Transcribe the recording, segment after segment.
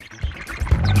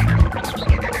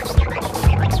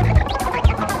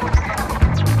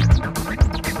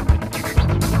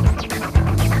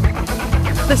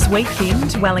This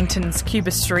weekend, Wellington's Cuba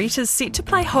Street is set to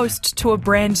play host to a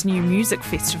brand new music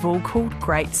festival called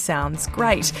Great Sounds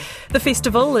Great. The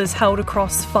festival is held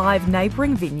across 5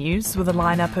 neighbouring venues with a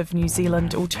lineup of New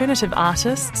Zealand alternative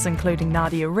artists including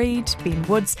Nadia Reid, Ben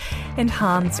Woods and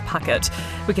Hans Puckett.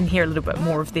 We can hear a little bit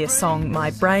more of their song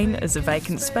My Brain is a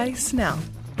Vacant Space now.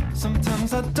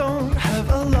 Sometimes I don't have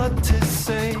a lot to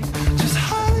say, just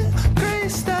high grey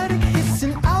static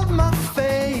hissing out my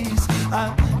face.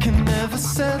 I can never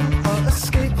settle or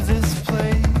escape this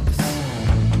place.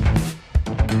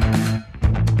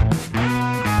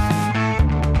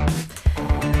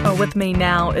 With me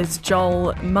now is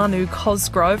Joel Manu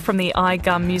Cosgrove from the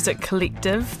iGum Music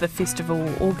Collective, the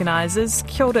festival organisers.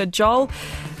 Kia ora, Joel.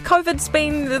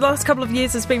 The last couple of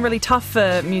years has been really tough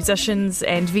for musicians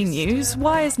and venues.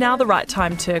 Why is now the right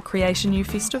time to create a new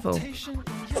festival?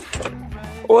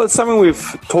 Well, it's something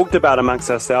we've talked about amongst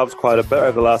ourselves quite a bit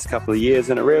over the last couple of years,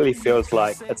 and it really feels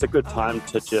like it's a good time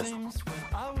to just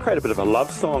create a bit of a love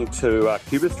song to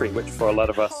Cuba Street, which for a lot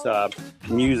of us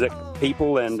music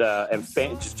people and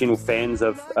just general fans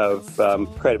of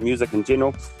creative music in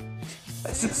general, it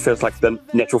just feels like the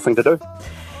natural thing to do.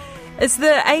 Is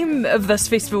the aim of this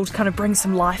festival to kind of bring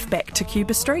some life back to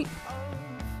Cuba Street?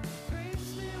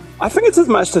 I think it's as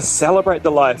much to celebrate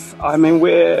the life. I mean,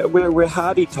 we're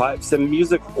hardy types, and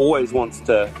music always wants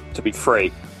to be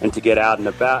free and to get out and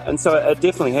about. And so it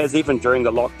definitely has. Even during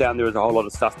the lockdown, there was a whole lot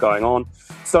of stuff going on.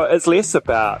 So it's less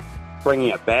about bringing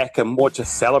it back and more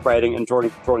just celebrating and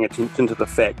drawing attention to the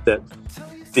fact that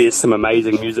there's some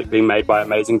amazing music being made by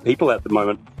amazing people at the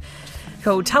moment.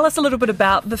 Cool. Tell us a little bit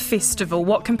about the festival.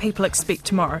 What can people expect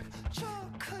tomorrow?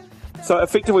 So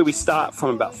effectively we start from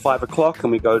about 5 o'clock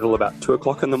and we go till about 2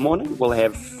 o'clock in the morning. We'll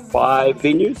have 5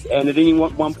 venues, and at any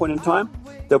one point in time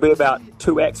there'll be about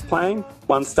 2 acts playing,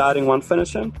 one starting, one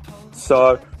finishing.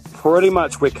 So pretty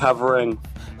much we're covering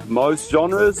most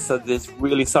genres, so there's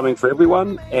really something for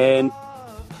everyone. And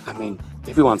I mean,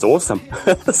 everyone's awesome.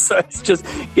 So it's just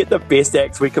get the best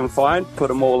acts we can find, put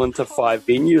them all into 5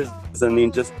 venues, and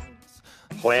then just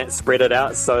spread it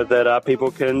out so that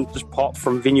people can just pop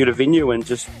from venue to venue and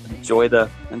just enjoy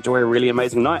a really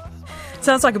amazing night.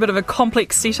 Sounds like a bit of a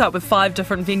complex setup with 5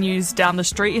 different venues down the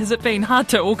street. Has it been hard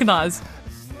to organise?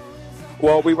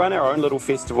 Well, we run our own little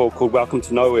festival called Welcome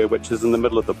to Nowhere, which is in the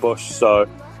middle of the bush, so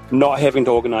not having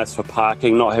to organise for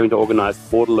parking, not having to organise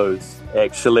portaloos.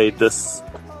 Actually, this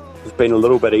has been a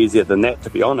little bit easier than that, to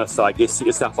be honest. So I guess set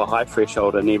yourself a high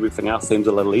threshold and everything else seems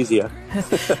a little easier.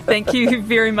 Thank you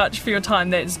very much for your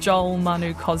time. That's Joel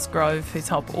Manu Cosgrove, who's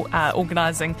helped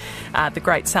organising the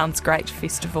Great Sounds Great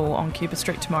festival on Cuba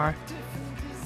Street tomorrow.